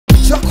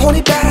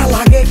যখনই প্যারা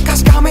লাগে কাজ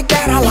কামে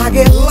ক্যারা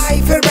লাগে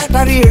লাইফের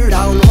ব্যাটারি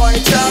ডাউন হয়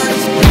চার্জ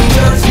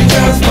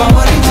রিচার্জ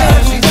মামা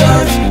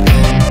রিচার্জ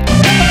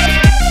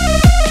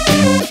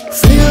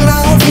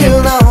ফিল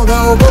নাও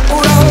দাও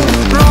বপুরাও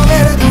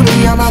রঙের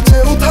দুনিয়া নাচে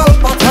উথাল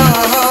পাথাল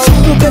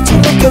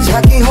চুমুকে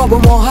ঝাঁকি হব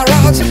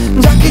মহারাজ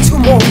যা কিছু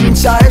মন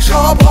চায়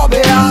সব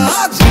হবে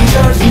আজ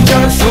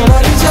রিচার্জ সোনা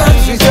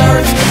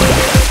recharge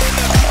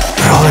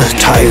Roll the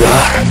tiger,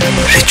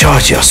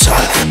 recharge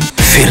yourself,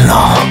 feel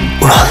now,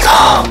 উড়াল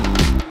দাও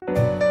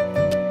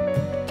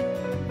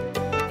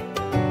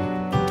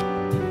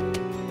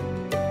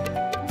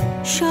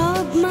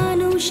সব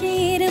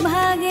মানুষের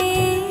ভাগে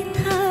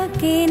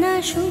থাকে না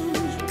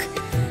সুখ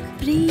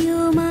প্রিয়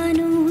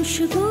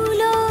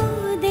মানুষগুলো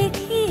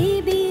দেখি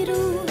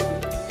বিরূপ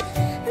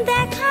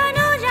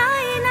দেখানো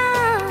যায় না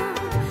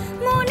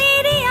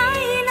মনের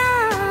আয়না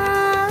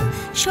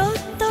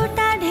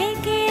সত্যটা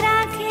ঢেকে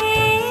রাখে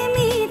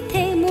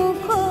মিথ্যে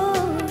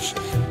মুখোশ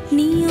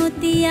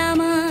নিয়তি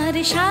আমার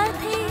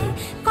সাথে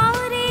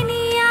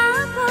করেনি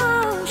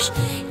আপোষ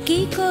কি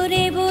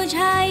করে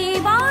বোঝাই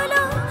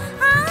বলো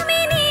আমি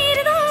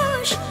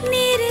নির্দোষ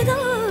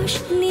নির্দোষ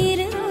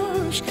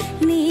নির্দোষ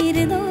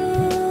নির্দোষ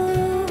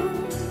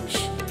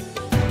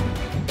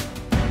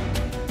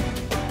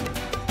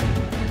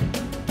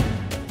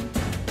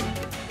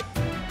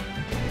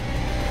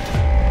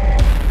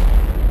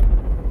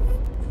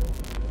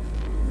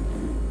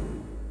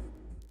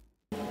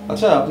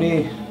আচ্ছা আপনি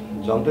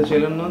জানতে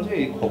চাইলেন না যে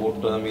এই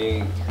খবরটা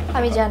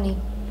আমি জানি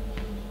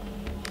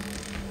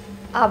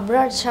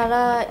আবরার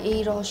ছাড়া এই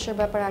রহস্যের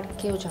ব্যাপারে আর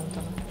কেউ জানতো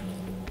না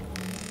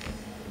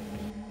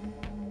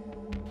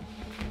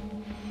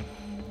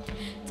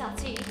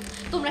চাচি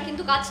তোমরা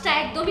কিন্তু কাজটা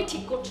একদমই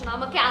ঠিক করছো না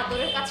আমাকে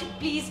আদরের কাছে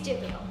প্লিজ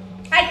যেতে দাও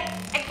এই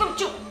একদম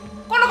চুপ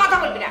কোনো কথা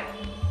বলবি না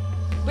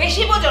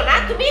বেশি বোঝো না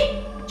তুমি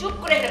চুপ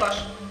করে বস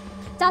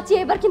চাচি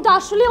এবার কিন্তু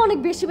আসলে অনেক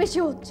বেশি বেশি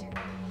হচ্ছে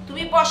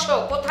তুমি বসো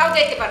কোথাও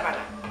যেতে পারবা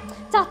না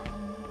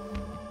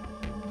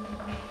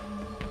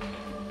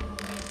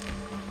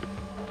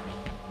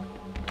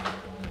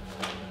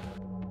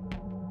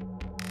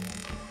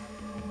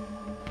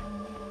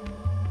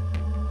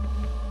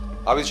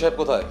আবিদ সাহেব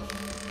কোথায়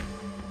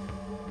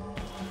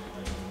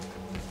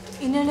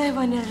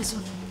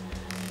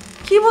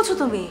কি বলছো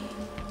তুমি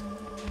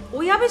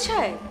ওই আবিদ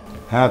সাহেব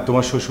হ্যাঁ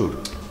তোমার শ্বশুর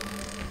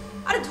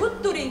আরে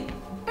ধুত্তুরি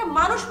একটা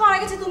মানুষ মারা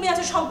গেছে তুমি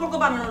আছো সম্পর্ক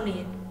বানানো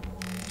নিয়ে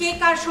কে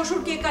কার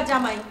শ্বশুর কে কার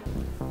জামাই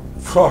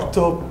ফ্রড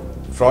তো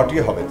ফ্রডই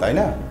হবে তাই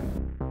না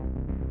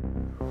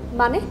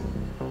মানে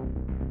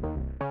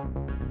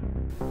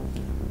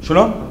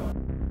শোনো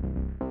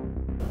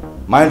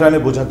মায়ের টানে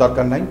বোঝার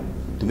দরকার নাই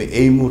তুমি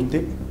এই মুহূর্তে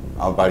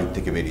আমার বাড়ি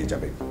থেকে বেরিয়ে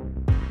যাবে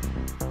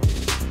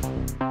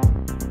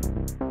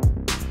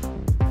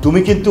তুমি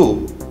কিন্তু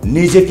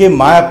নিজেকে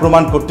মায়া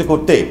প্রমাণ করতে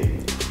করতে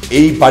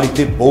এই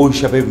বাড়িতে বউ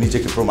হিসাবে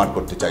নিজেকে প্রমাণ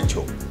করতে চাইছো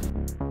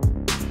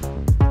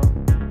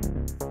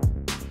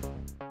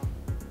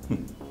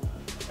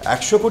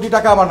 100 কোটি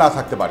টাকা আমার না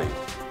থাকতে পারে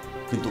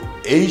কিন্তু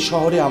এই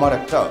শহরে আমার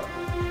একটা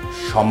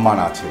সম্মান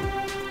আছে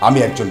আমি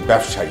একজন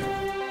ব্যবসায়ী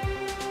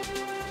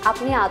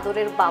আপনি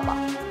আদরের বাবা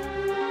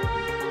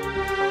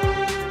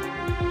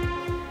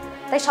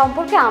তাই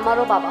সম্পর্কে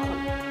আমারও বাবা হন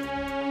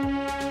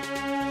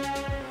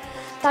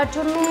তার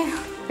জন্য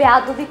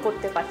বেয়াদবি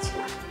করতে পারছি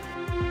না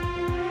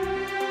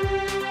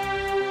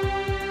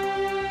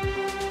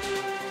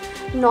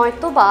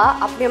নয়তোবা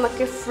আপনি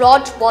আমাকে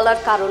ফ্রড বলার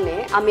কারণে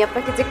আমি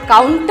আপনাকে যে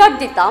কাউন্টার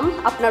দিতাম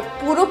আপনার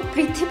পুরো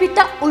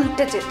পৃথিবীটা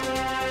উল্টে যেত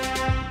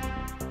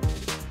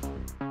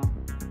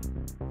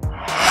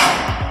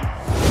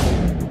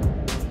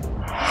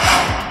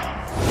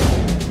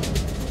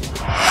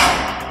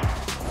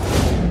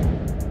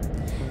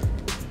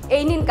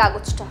এই নিন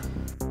কাগজটা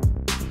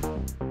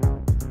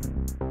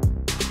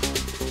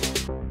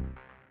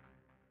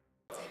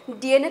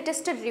ডিএনএ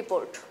টেস্টের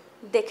রিপোর্ট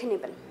দেখে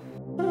নেবেন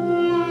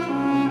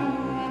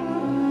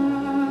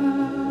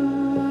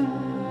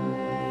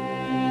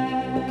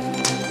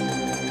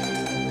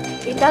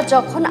এটা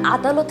যখন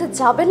আদালতে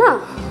যাবে না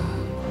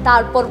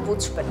তারপর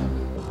বুঝবেন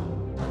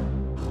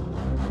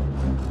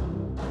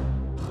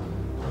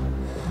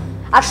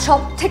আর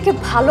সব থেকে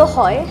ভালো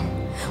হয়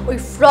ওই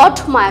ফ্রড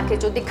মায়াকে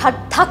যদি ঘাট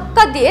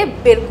ধাক্কা দিয়ে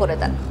বের করে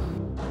দেন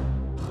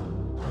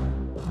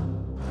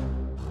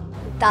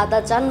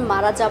দাদাজান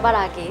মারা যাবার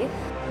আগে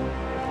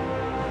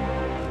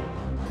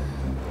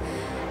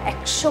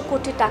 100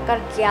 কোটি টাকার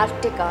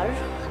কেয়ারটেকার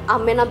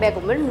আমেনা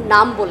বেগমের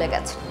নাম বলে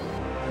গেছে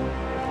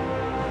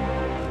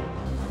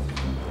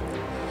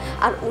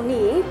আর উনি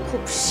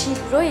খুব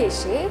শীঘ্রই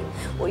এসে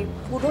ওই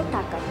পুরো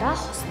টাকাটা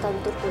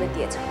হস্তান্তর করে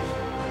দিয়ে যাবেন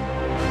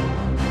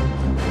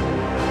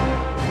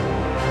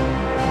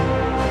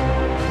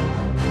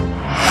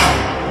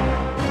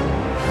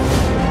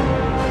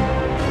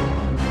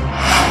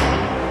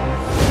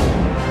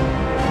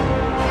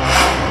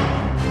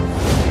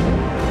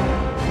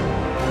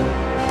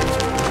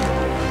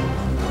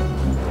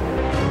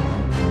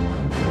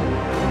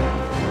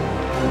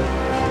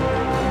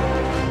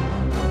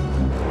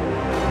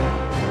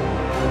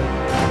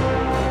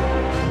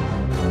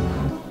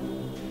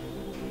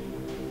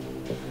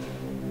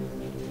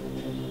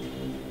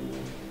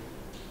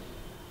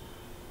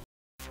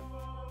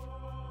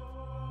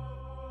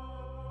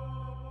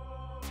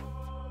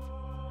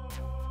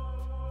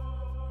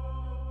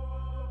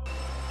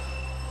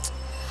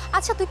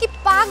আচ্ছা তুই কি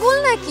পাগল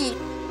নাকি?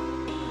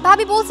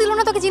 ভাবি বলছিল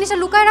না তোকে জিনিসটা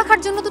লুকায় রাখার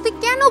জন্য, তো তুই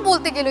কেন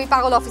বলতে গেল ওই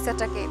পাগল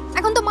অফিসারটাকে?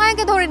 এখন তো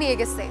মায়াকে ধরে নিয়ে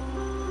গেছে,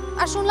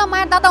 আর শুনলাম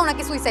মায়ের দাদাও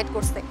নাকি সুইসাইড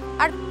করছে।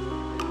 আর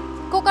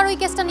কোকার ওই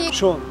কেসটা নিয়ে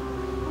শোন,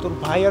 তোর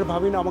ভাই আর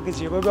ভাবি না আমাকে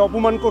যেভাবে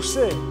অপমান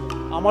করছে,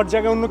 আমার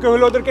জায়গায় অন্য কেউ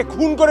হলে ওদেরকে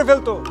খুন করে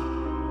ফেলতো।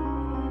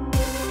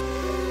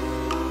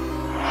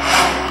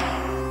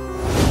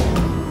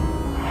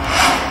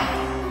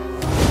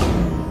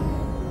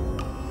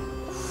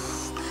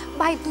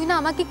 ভাই তুই না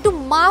আমাকে একটু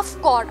মাফ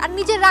কর, আর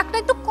নিজের রাগটা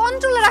একটু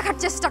কন্ট্রোলে রাখার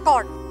চেষ্টা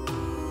কর।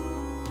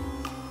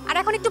 আর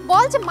এখন একটু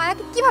বল যে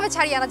মায়াকে কিভাবে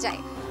ছাড়িয়ে আনা যায়।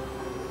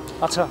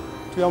 আচ্ছা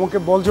তুই আমাকে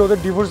বল যে ওদের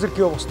ডিভোর্সের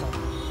কি অবস্থা?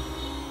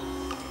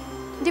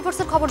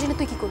 ডিভোর্সের খবর জেনে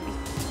তুই কি করবি?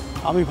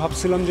 আমি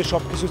ভাবছিলাম যে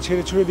সব কিছু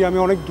ছেড়ে ছুড়ে দিয়ে আমি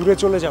অনেক দূরে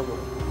চলে যাব,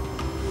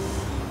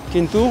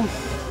 কিন্তু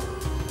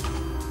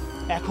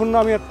এখন না,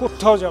 আমি আর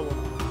কোথাও যাব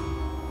না।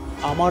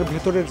 আমার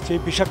ভেতরের যে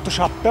বিষাক্ত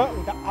সাপটা,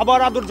 ওটা আবার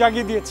আদর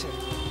জাগিয়ে দিয়েছে।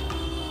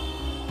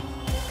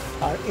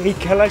 আর এই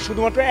খেলায়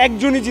শুধুমাত্র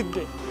একজনই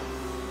জিতবে।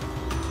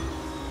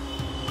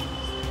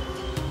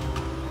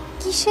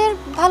 কিসের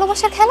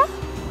ভালোবাসার খেলা?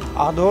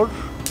 আদর,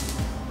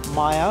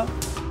 মায়া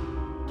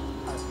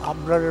আর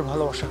আবরারের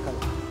ভালোবাসার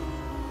খেলা।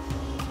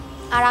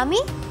 আর আমি?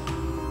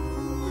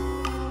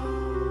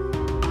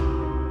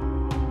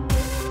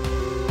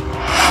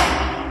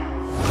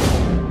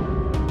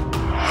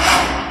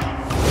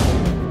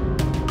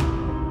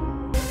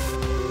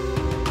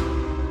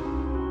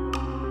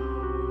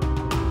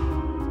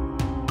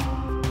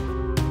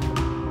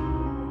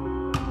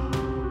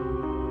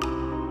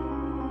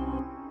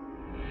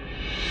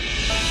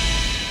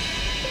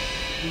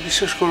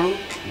 বিশ্বাস করো,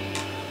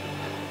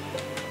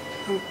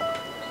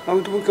 আমি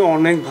তোমাকে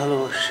অনেক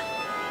ভালোবাসি,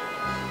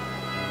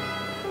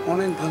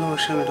 অনেক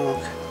ভালোবাসি। আমি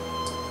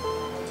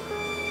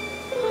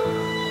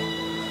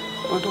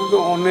তোমাকে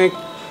অনেক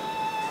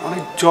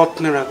অনেক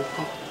যত্নে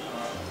রাখবো,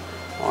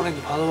 অনেক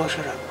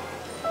ভালোবাসা রাখবো।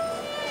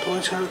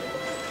 তোমার ছাড়া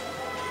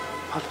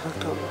ভালো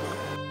থাকতে হবে না।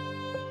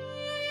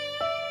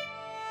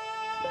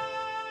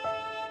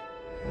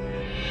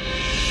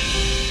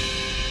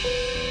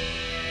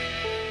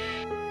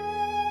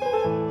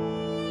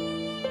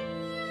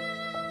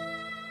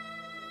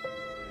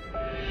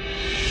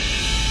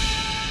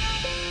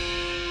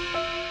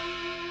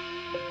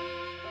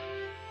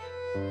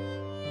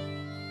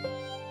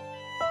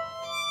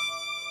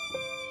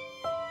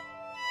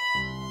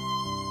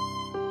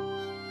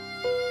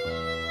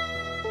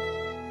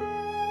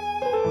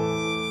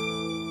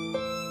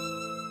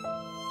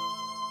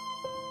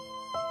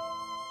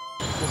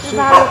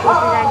 ভালো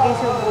করতে আগে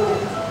সব বলে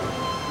দিছি,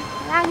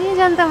 আগেই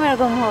জানতাম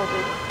এরকম হবে।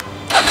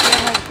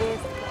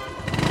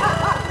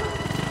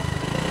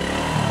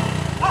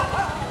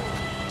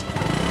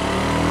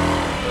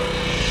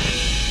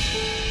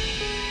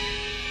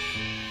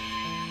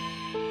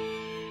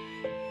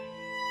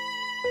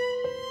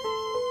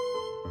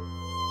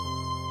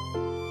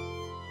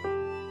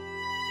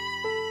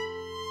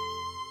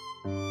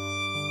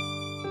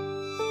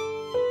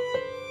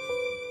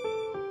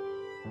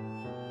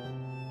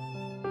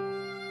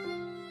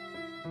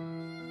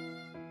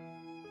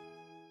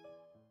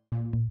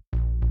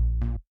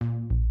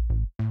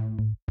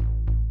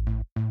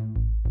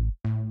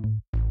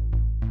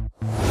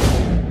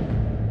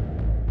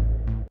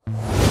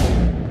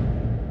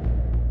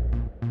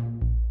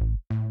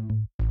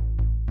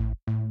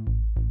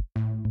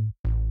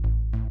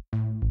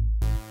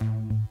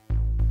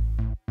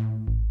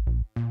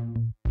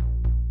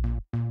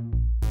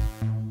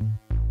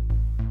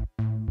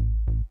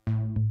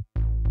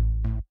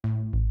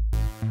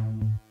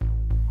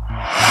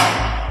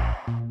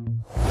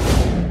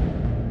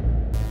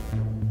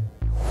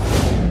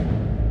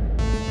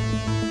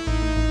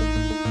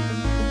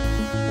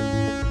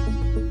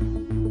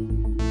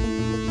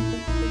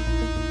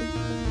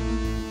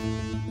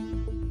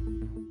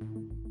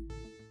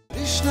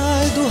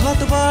 তৃষ্ণায়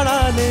দুহাত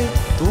বাড়ালে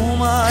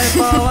তোমায়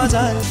পাওয়া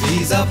যায়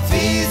ভিজা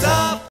ভিজা।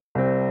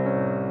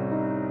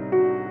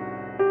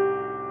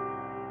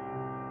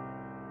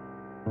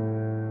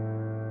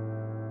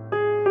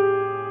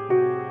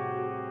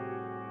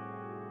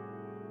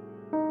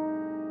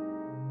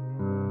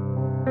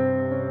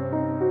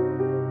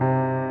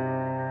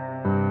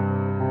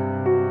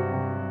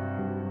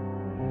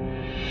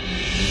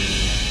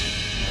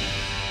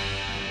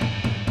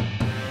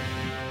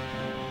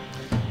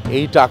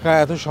 এই টাকা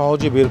এত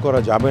সহজে বের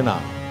করা যাবে না,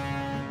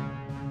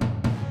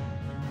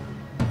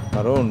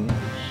 কারণ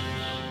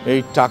এই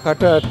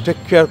টাকাটা টেক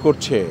কেয়ার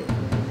করছে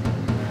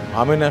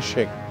আমেনা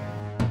শেখ।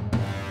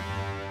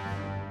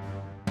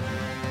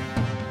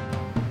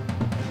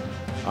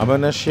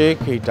 আমেনা শেখ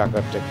এই টাকা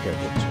টেক কেয়ার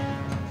করছে।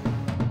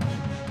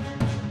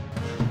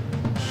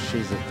 She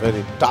is a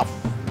very tough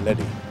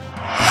lady.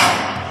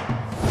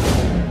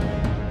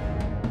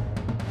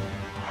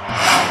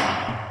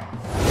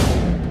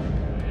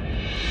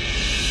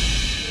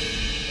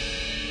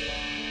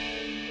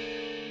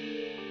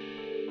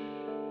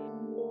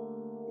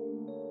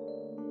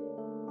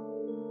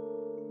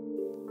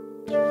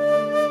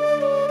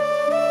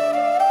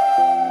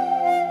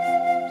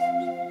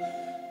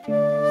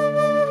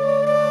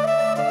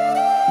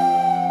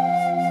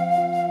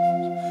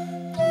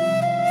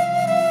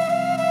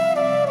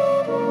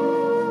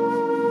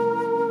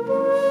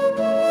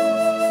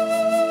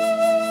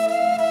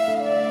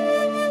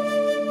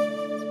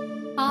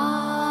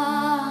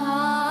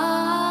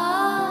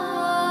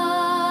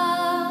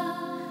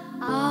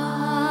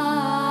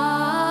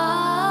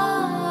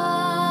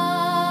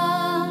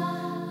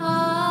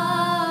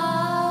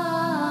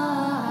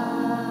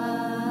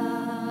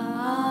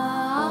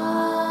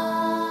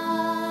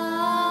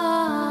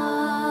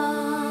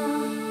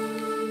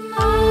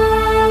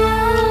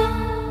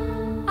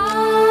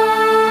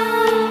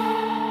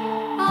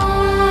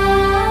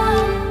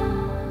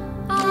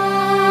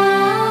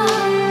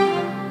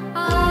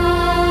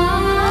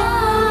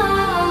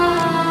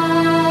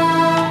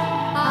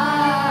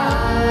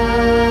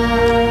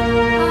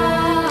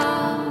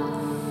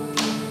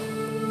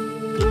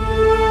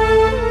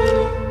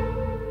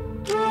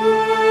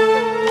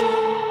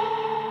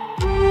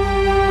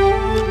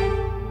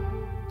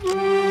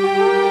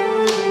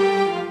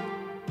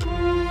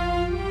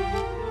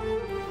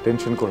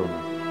 Tension করো না,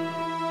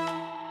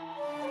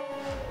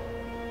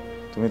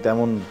 তুমি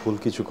তেমন ভুল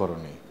কিছু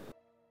করনি।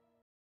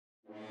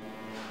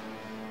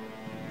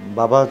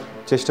 বাবা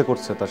চেষ্টা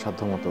করছে তার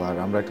সাধ্যমতো, আর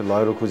আমরা একটা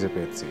লয়ারও খুঁজে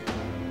পেয়েছি,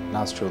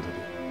 নাজ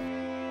চৌধুরী।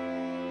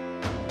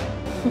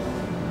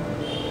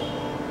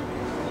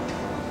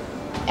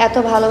 এত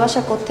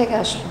ভালোবাসা কোত্থেকে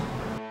আসলো?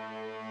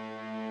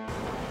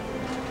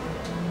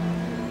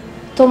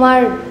 তোমার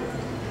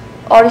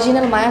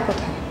অরিজিনাল মায়া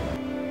কোথায়?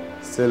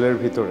 সেলের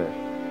ভিতরে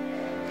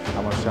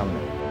আমার সামনে।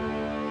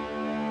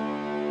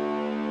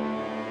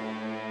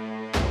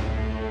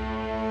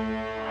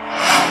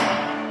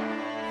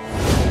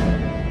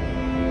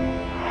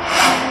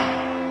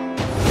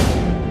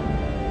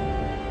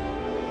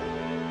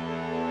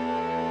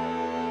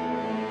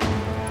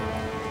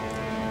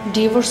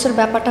 ডিভোর্সের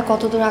ব্যাপারটা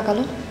কতদূর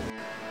আগালো?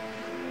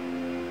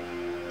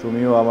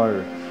 তুমিও আমার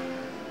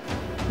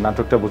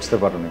নাটকটা বুঝতে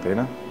পারোনি, তাই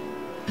না?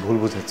 ভুল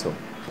বুঝেছ।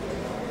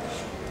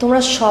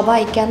 তোমরা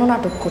সবাই কেন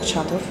নাটক করছো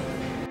আদর?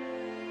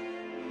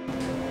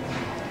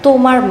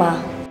 তোমার মা,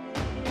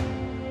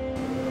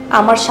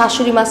 আমার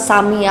শাশুড়ি মা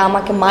সামিয়া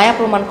আমাকে মায়া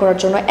প্রমাণ করার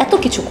জন্য এত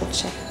কিছু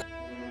করছে,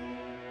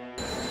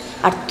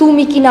 আর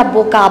তুমি কিনা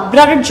বোকা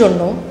আবরারের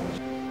জন্য।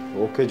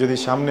 ওকে যদি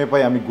সামনে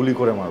পাই আমি গুলি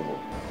করে মারবো।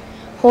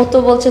 হতো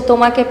বলছে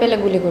তোমাকে পেলে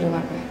গুলি করে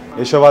মারবে।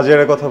 এসব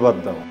আজের কথা বাদ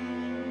দাও।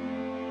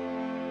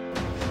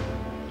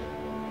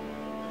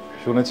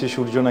 শুনেছি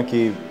সূর্য নাকি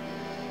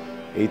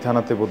এই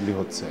থানাতে বদলি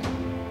হচ্ছে।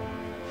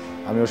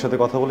 আমি ওর সাথে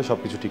কথা বলে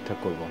সবকিছু ঠিকঠাক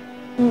করব।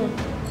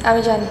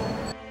 আমি জানি,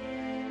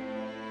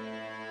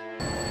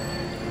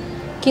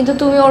 কিন্তু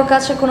তুমি ওর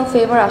কাছে কোনো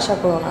ফেভার আশা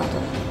করো না তো।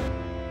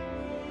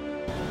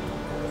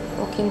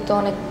 ও কিন্তু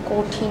অনেক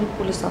কঠিন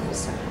পুলিশ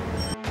অফিসার।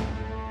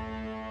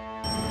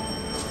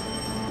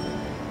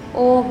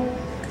 ও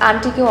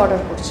আন্টিকে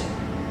অর্ডার করছে,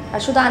 আর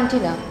শুধু আন্টি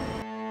না,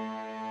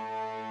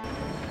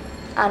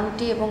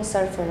 আন্টি এবং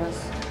সারফরাজ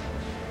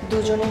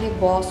দুজনেরই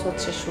বস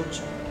হচ্ছে সূর্য।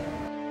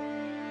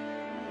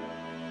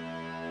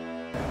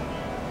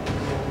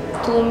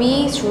 তুমি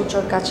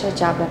সূর্যর কাছে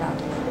যাবে না।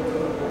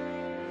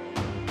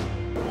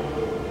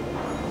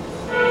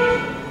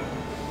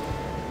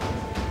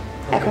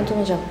 এখন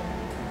তুমি যাও।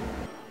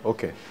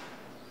 ওকে।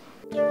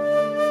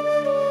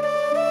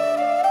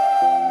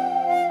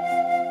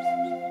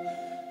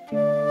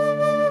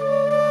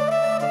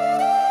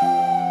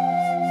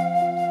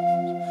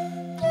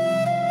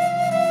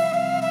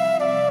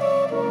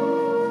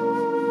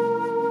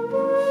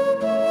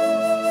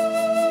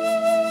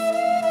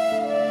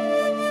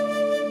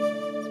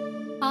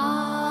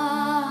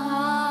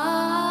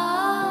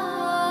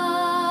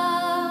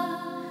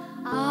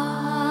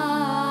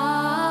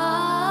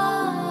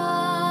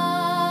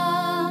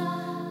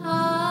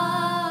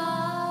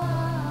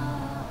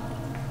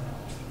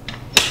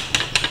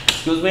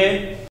 Excuse me.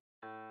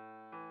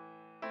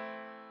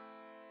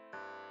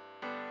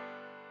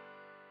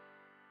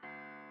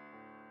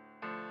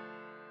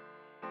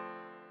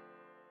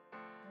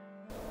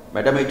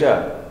 ম্যাডাম, এটা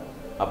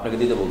আপনাকে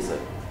দিতে বলছে।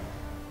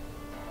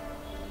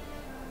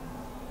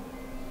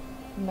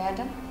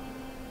 ম্যাডাম?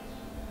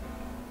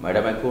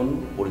 ম্যাডাম এখন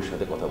পরির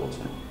সাথে কথা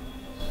বলছেন।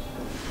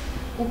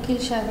 উকিল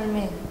সাহেবের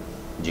মেয়ে?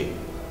 জি।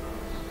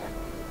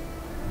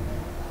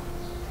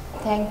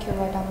 থ্যাংক ইউ,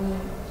 বাট আমি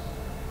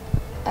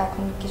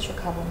এখন কিছু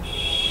খাবো না।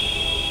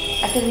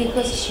 একটা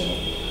রিকোয়েস্ট ছিল,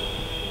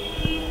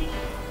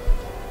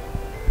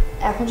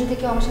 এখন যদি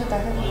কেউ আমার সাথে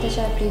দেখা করতে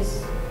চায় প্লিজ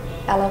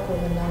অ্যালাউ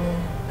করবেন না। আমি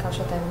কারোর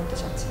সাথে দেখা করতে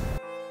চাচ্ছি।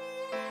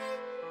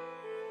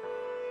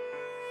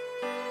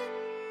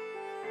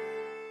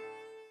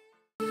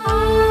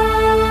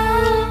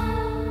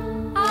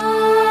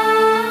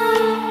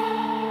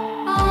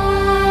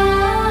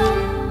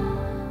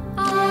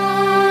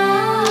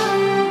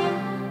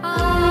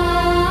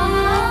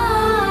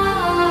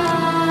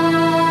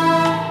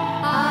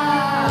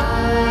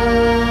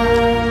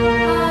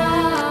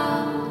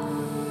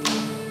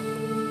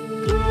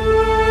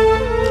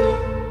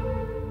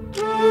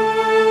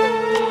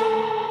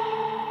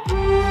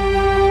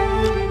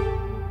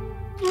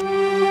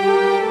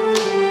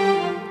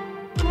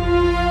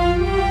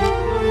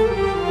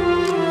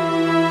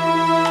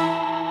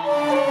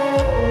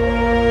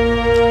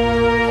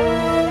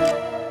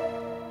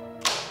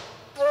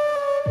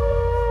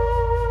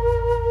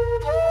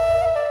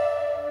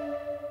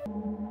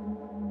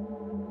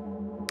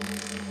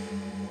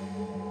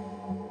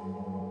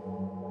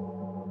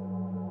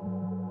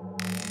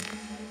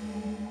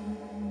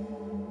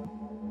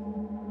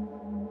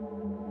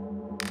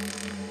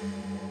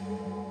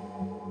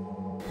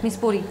 মিস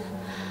পরি,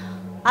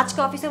 আজকে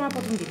অফিসে আমার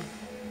প্রথম দিন।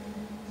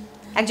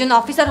 একজন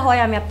অফিসার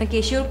হয় আমি আপনাকে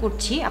এশিওর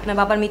করছি আপনার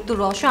বাবার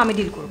মৃত্যুর রহস্য আমি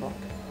ডিল করব,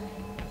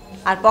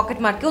 আর পকেট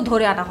মারকেও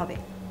ধরে আনা হবে।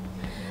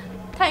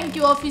 থ্যাংক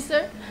ইউ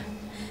অফিসার,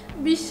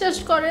 বিশ্বাস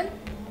করেন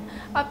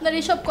আপনার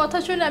এইসব কথা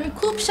শুনে আমি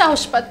খুব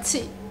সাহস পাচ্ছি।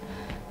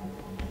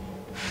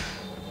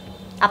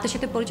 আপনার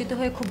সাথে পরিচিত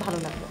হয়ে খুব ভালো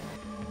লাগলো।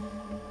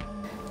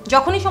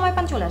 যখনই সময়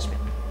পান চলে আসবেন।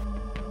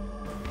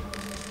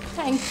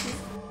 Thank you.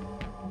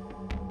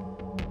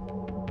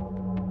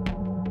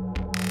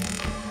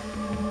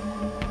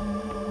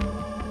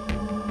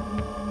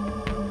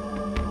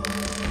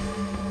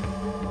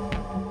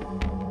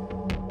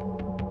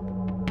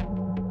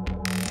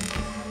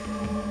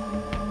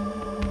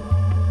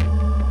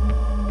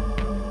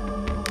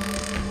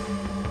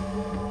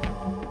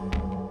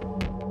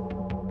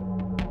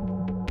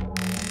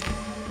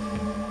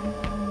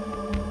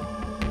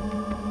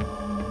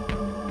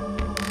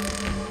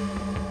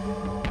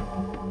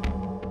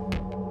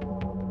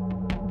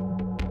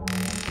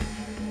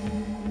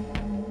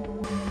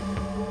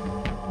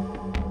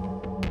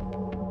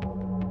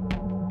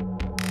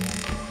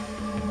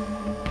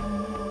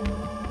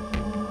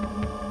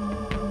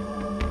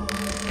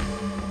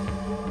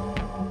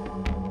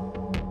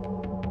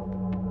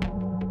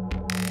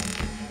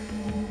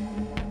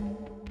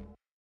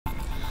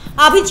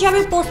 আবিদ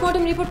সাহেবের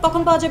পোস্টমর্টম রিপোর্ট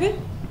কখন পাওয়া যাবে?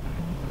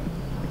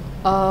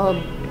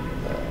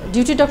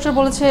 ডিউটি ডক্টর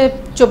বলেছে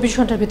 24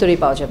 ঘন্টার ভিতরেই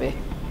পাওয়া যাবে।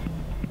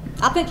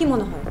 আপনার কি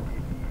মনে হয়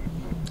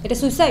এটা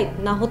সুইসাইড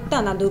না হত্যা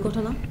না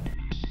দুর্ঘটনা?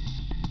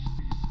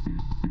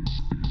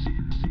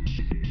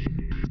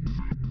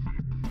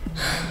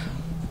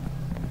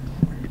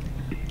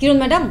 কিরণ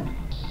ম্যাডাম,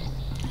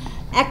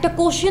 একটা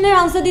কোশ্চেনের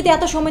আনসার দিতে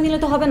এত সময় নিলে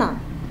তো হবে না।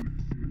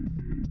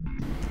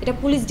 এটা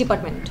পুলিশ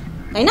ডিপার্টমেন্ট,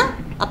 তাই না?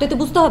 আপনি তো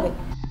বুঝতে হবে।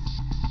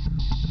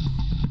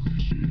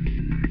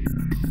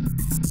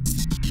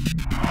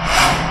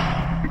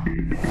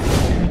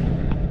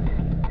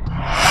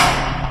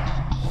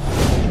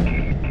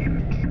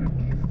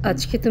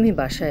 আজকে তুমি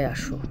বাসায়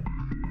আসো,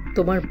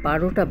 তোমার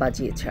 12টা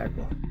বাজিয়ে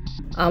ছাড়বো।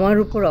 আমার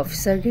উপর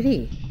অফিসারগিরি?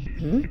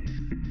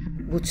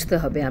 বুঝতে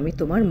হবে আমি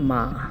তোমার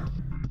মা।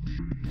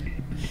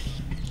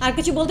 আর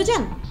কিছু বলতে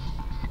চান?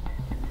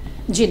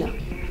 জি না।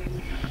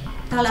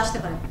 তাহলে আসতে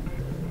পারেন।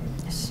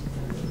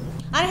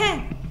 আর হ্যাঁ,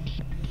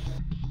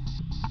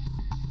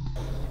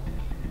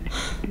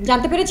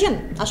 জানতে পেরেছেন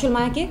আসল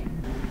মায়াকে?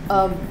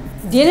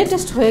 ডিএনএ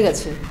টেস্ট হয়ে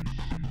গেছে,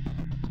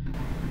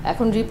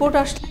 এখন রিপোর্ট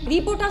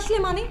আসলে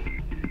মানে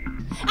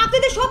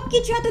আপনাদের সব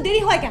কিছু এত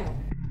দেরি হয় কেন?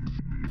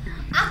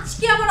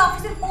 আজকে আমার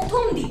অফিসের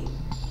প্রথম দিন,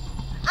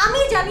 আমি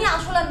জানি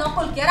আসল আর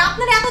নকল কি, আর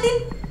আপনারা এতদিন।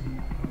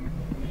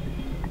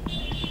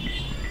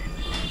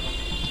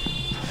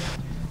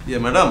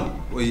 ম্যাডাম,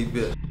 ওই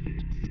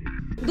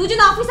দুজন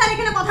অফিসার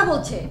এখানে কথা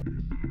বলছে,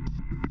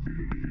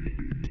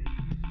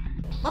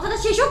 কথাটা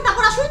শেষ হোক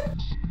তারপর আসুন।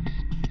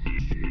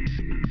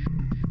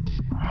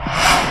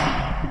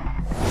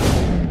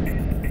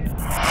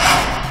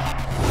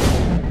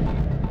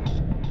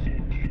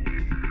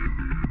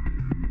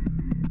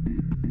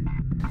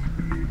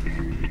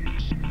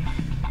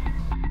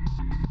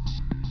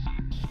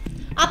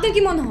 আপনার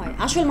কি মনে হয়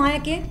আসল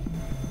মায়াকে?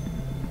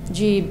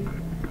 জি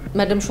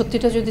ম্যাডাম,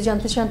 সত্যিটা যদি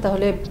জানতে চান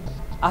তাহলে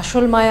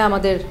আসল মায়া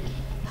আমাদের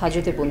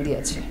হাজতে বন্দি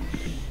আছে।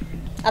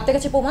 আপনার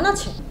কাছে প্রমাণ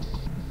আছে?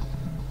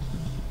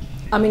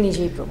 আমি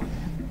নিজেই প্রমাণ।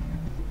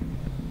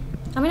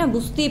 আমি না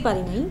বুঝতেই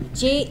পারি নাই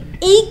যে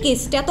এই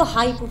কেসটা এত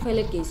হাই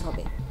প্রোফাইলের কেস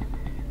হবে,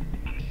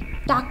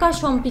 টাকার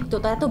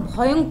সম্পৃক্ততা এত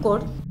ভয়ঙ্কর।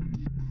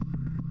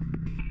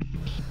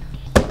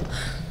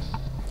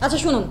 আচ্ছা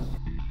শুনুন,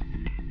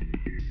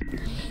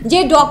 যে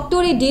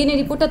ডক্টর এই ডিএনএ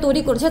রিপোর্টটা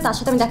তৈরি করেছে তার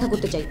সাথে আমি দেখা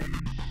করতে চাই,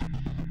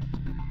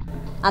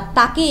 আর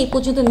তাকে এই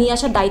পর্যন্ত নিয়ে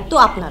আসার দায়িত্ব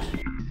আপনার।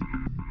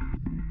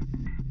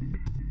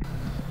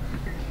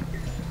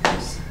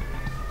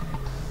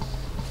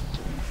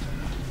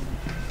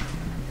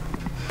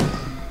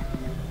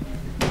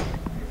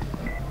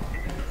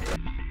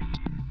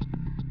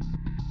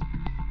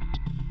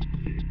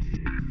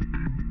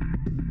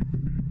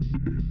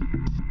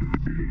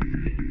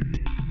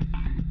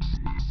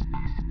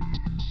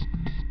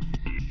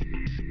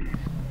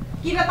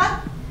 কি ব্যাপার?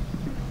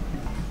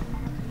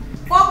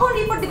 কখন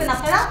রিপোর্ট দিবেন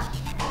আপনারা?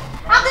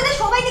 আপনাদের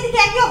সবাইকে দেখে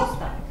একই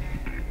অবস্থা।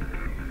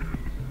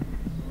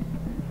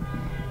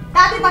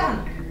 তাড়াতাড়ি পাঠান।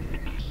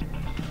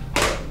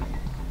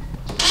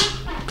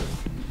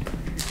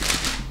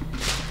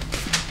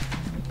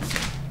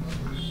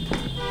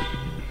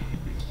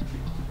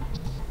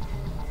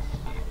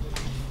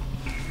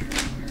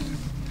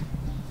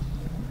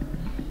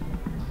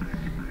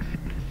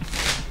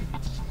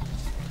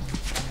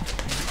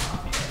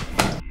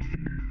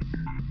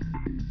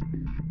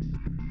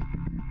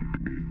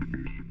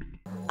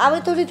 আমি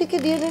তো রীতিকে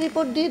ডিএনএ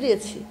রিপোর্ট দিয়ে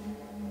দিয়েছি।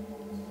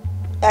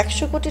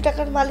 100 কোটি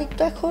টাকার মালিক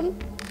তো এখন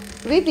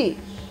রিদি,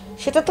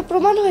 সেটা তো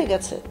প্রমাণ হয়ে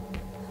গেছে।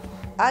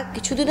 আর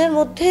কিছুদিনের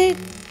মধ্যেই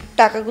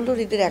টাকাগুলো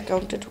রিদির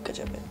অ্যাকাউন্টে ঢুকে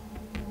যাবে।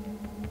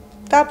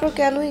 তারপর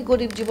কেনই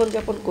গরিব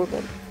জীবনযাপন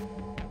করবেন,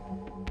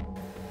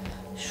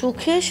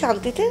 সুখে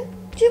শান্তিতে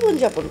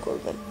জীবনযাপন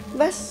করবেন,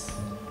 ব্যাস।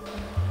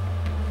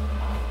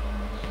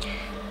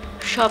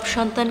 সব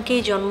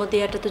সন্তানকেই জন্ম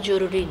দেওয়াটা তো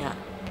জরুরি না,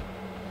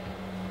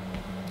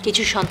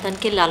 কিছু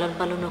সন্তানকে লালন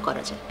পালনও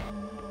করা যায়।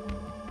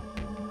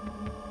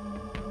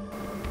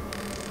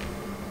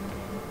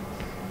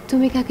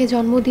 তুমি কাকে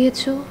জন্ম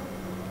দিয়েছো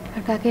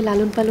আর কাকে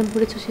লালন পালন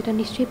করেছো সেটা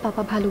নিশ্চয়ই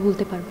পাপা ভালো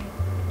বলতে পারবে,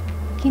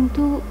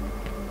 কিন্তু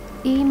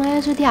এই মায়া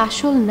যদি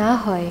আসল না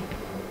হয়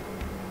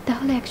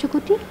তাহলে 100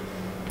 কোটি?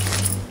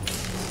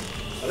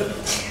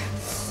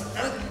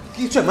 কি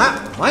হচ্ছে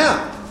মায়া?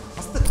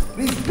 আস্তে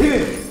প্লিজ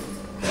বিহেভ।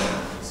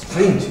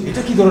 স্ট্রেঞ্জ,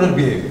 এটা কি ধরনের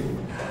বিহেভ?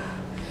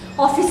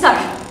 অফিসার,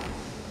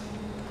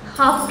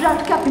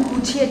 আপনাকে আপনি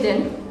বুঝিয়ে দেন,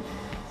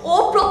 ও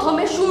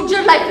প্রথমে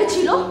সূর্যের লাইফে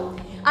ছিল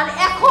আর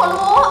এখন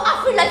ও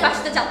আফির লাইফে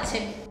আসতে যাচ্ছে।